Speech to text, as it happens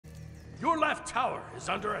Your left tower is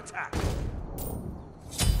under attack.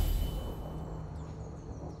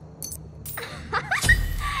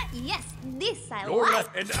 Yes, this I Your like.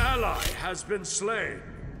 left, an ally has been slain.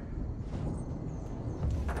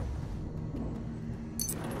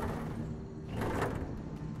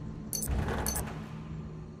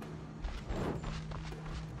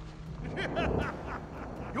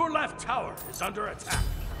 Your left tower is under attack.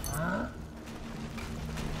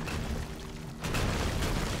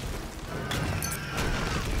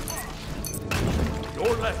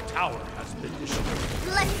 Your left tower has been destroyed.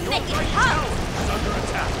 Let's Your make it right hot. tower is under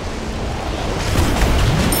attack.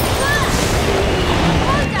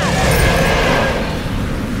 Hold up.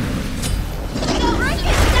 Go break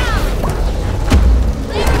it down.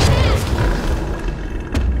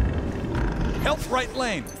 Help right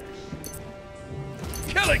lane.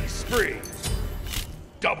 Killing spree.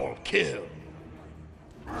 Double kill.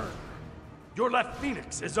 Your left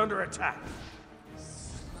Phoenix is under attack.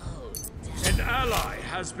 An ally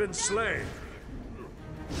has been slain.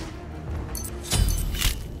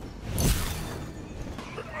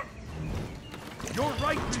 Your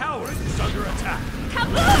right tower is under attack.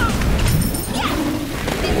 Kaboom!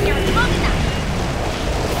 Yes! This year is long enough.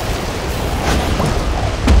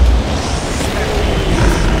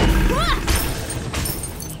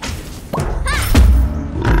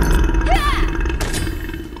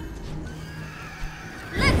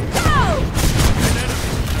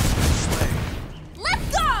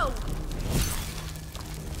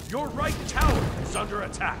 Your right tower is under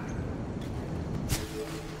attack.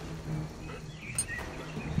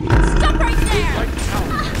 Stop right there! Right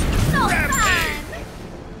tower. So Rampage!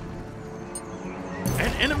 fun!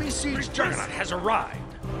 An enemy siege juggernaut has arrived.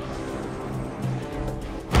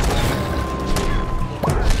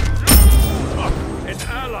 An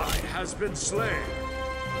ally has been slain.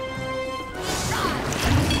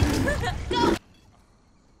 Go!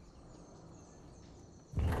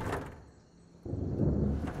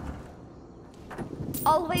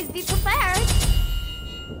 Always be prepared.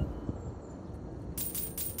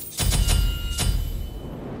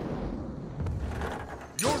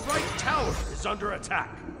 Your right tower is under attack.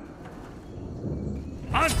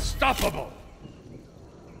 Unstoppable.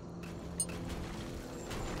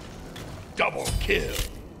 Double kill.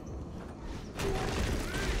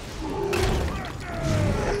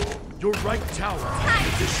 Your right tower Time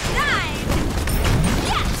is to destroyed. shine!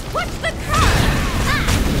 Yes! What's the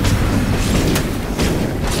curve?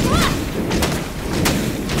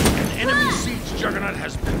 An enemy siege juggernaut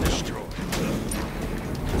has been destroyed.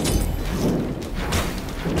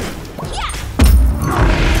 Yes!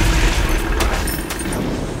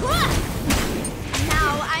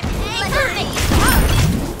 Now I'm angry!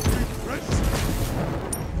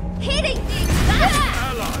 Hitting things!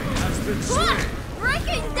 Ally has been slain.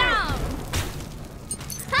 Breaking down!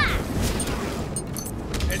 Ha!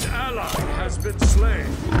 An ally has been slain.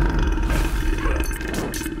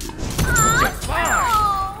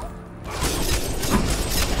 Defy!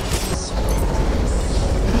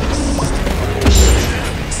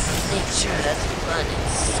 Nature has run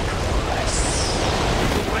its course.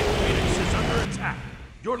 Your right Phoenix is under attack.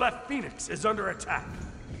 Your left Phoenix is under attack.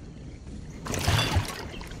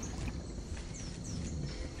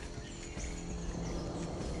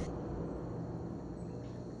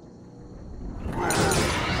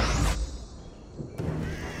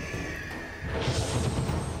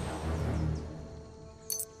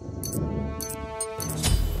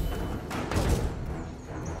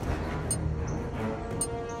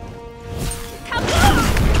 Kaboom!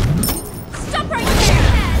 Stop right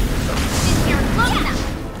there! This year's long enough.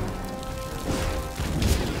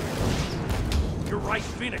 Your right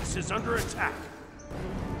Phoenix is under attack.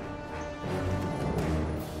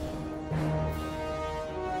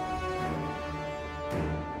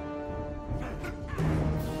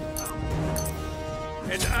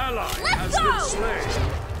 An ally has go! been slain.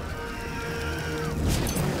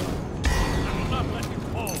 I will not let you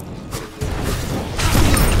fall.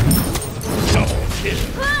 Double kill.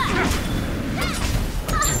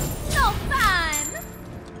 No fun!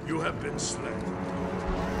 You have been slain.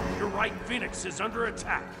 Your right Phoenix is under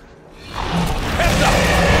attack. I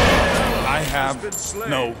Has been have slain.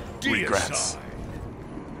 no Deicide. regrets.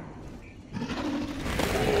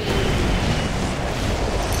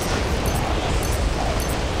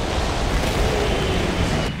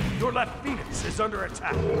 Your left Phoenix is under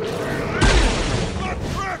attack.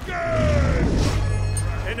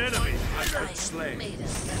 An enemy has been slain. Made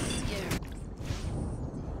us scared.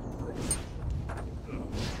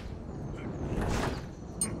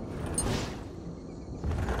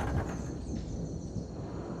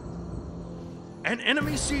 An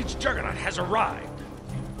enemy siege juggernaut has arrived.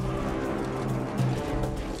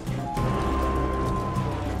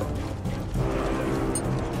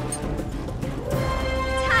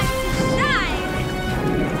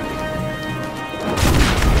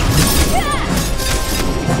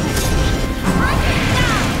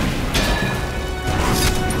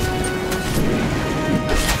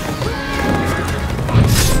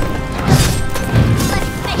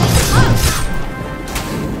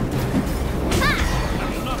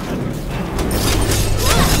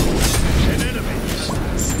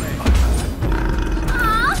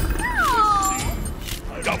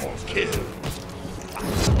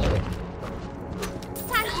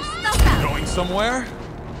 Somewhere?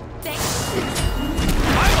 Thanks.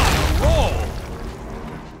 I'm on a roll!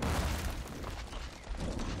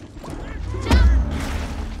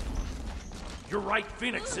 Your right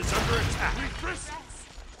phoenix is under attack.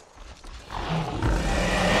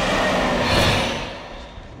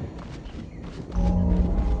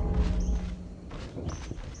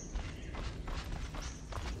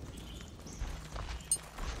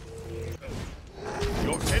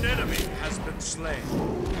 An enemy has been slain.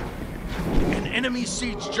 An enemy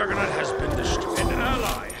siege juggernaut has been destroyed. An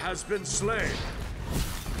ally has been slain.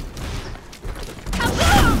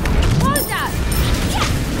 Kaboom! Hold up! Yeah!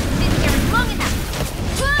 Been here long enough.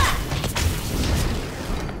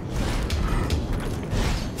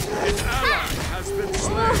 An ally has been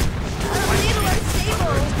slain.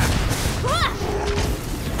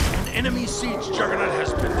 An enemy siege juggernaut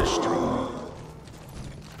has been destroyed.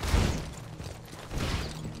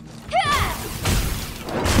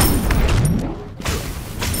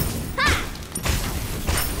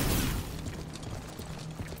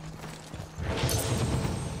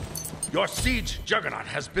 Your siege juggernaut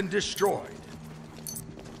has been destroyed.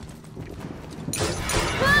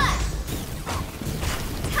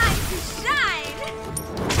 Time to shine!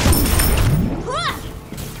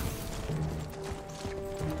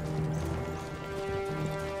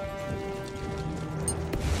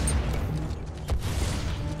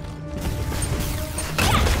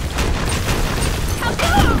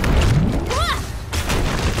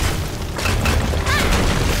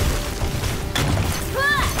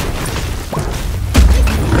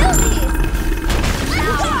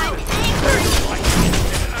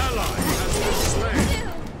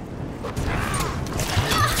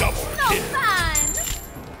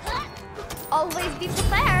 Always be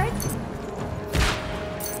prepared.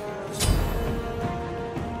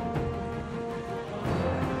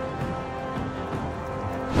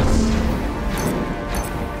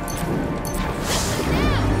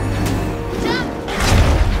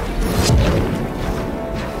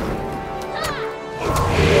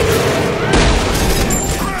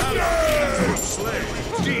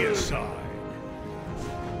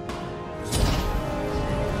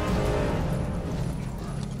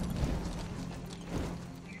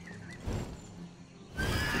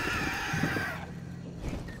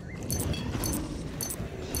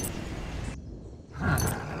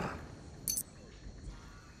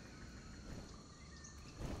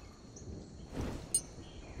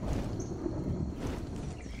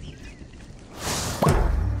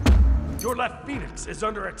 Your left phoenix is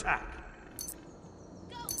under attack.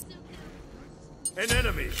 An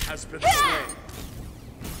enemy has been slain.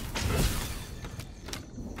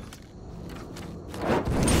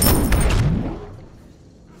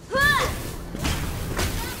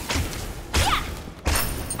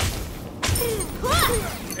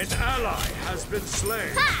 An ally has been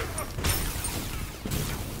slain.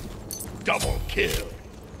 Double kill.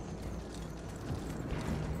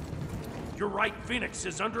 Your right phoenix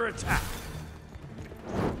is under attack.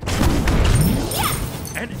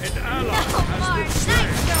 And an ally has been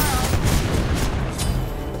slain.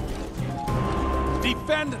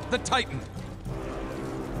 Defend the Titan.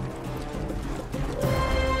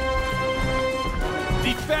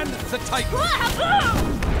 Defend the Titan.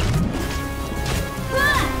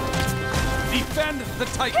 Defend the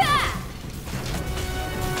Titan.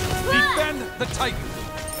 Defend the Titan.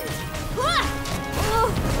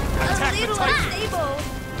 Attack the Titan.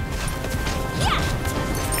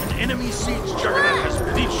 An enemy siege juggernaut has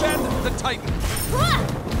been Defend the Titan.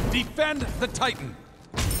 Defend the Titan.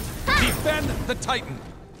 Defend the Titan.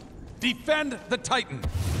 Defend the Titan.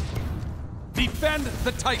 Defend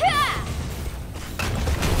the Titan.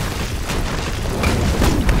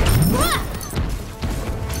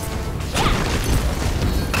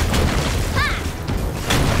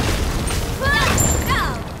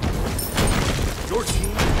 Your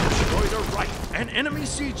team destroyed a right. An enemy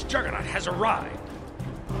siege juggernaut has arrived.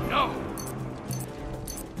 No.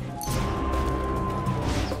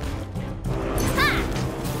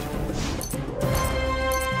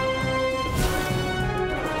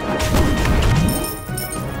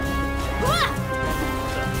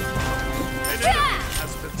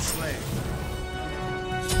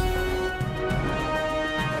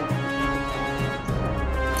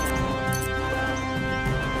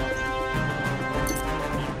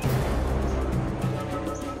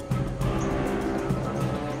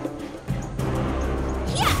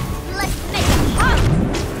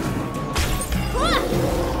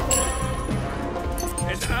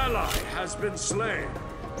 ally has been slain.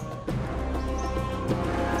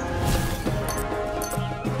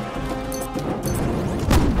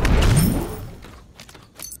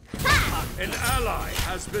 An ally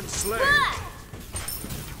has been slain.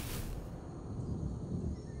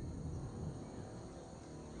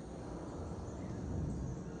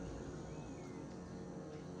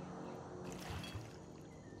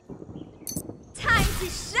 Time to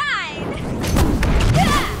shine!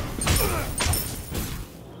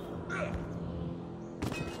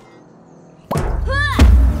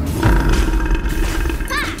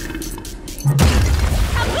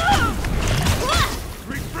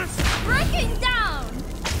 Breaking down!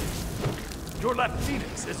 Your left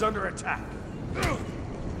Phoenix is under attack.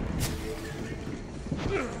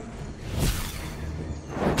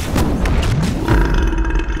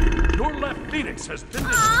 Your left Phoenix has been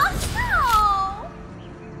destroyed. Oh,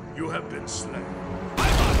 You have been slain.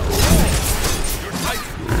 Your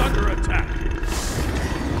Titan is under attack.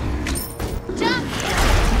 no! Jump!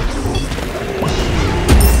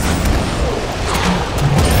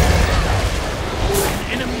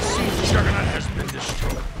 Enemy siege juggernaut has been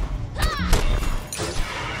destroyed.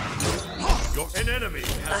 An enemy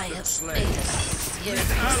I has been have slain. made a An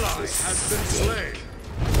serious ally has been slain.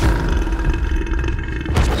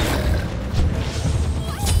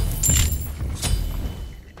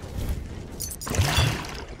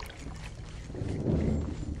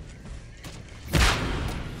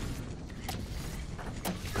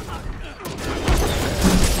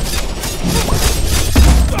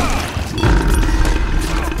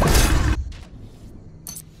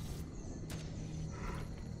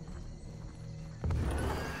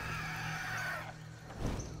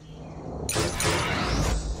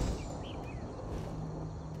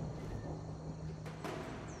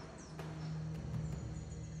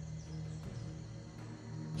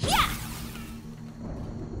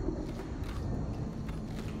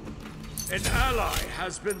 An ally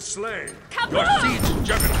has been slain. Kaboom! Your siege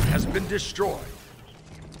juggernaut has been destroyed.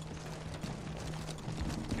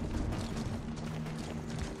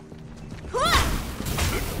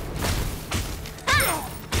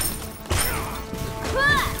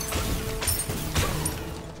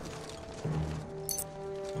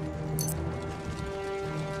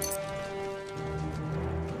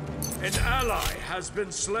 An ally has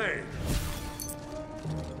been slain.